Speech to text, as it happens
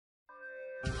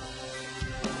Hi,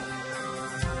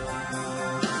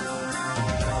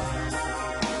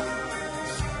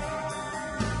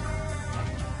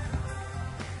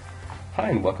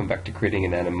 and welcome back to creating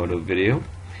an animoto video.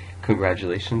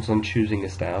 Congratulations on choosing a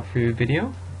style for your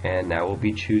video, and now we'll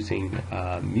be choosing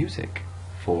music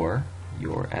for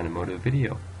your animoto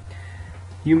video.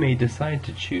 You may decide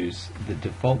to choose the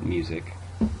default music.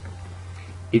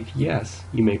 If yes,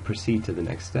 you may proceed to the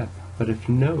next step, but if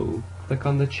no, click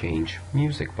on the Change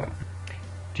Music button.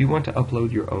 Do you want to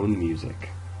upload your own music?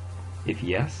 If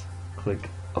yes, click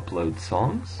Upload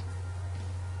Songs.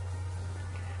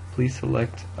 Please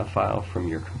select a file from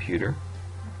your computer.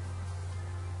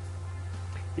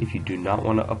 If you do not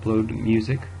want to upload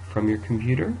music from your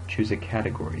computer, choose a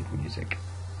category of music.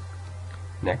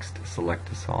 Next,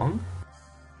 select a song.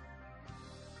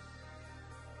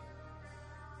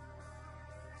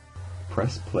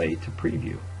 Press play to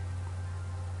preview.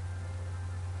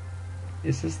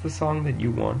 Is this the song that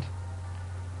you want?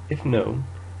 If no,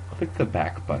 click the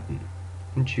back button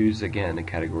and choose again a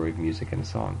category of music and a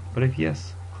song. But if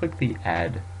yes, click the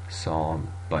Add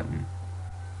Song button.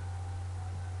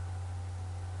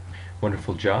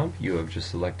 Wonderful job, you have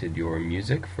just selected your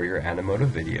music for your animoto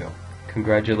video.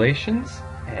 Congratulations,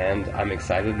 and I'm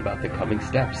excited about the coming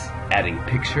steps, adding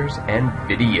pictures and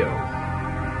video.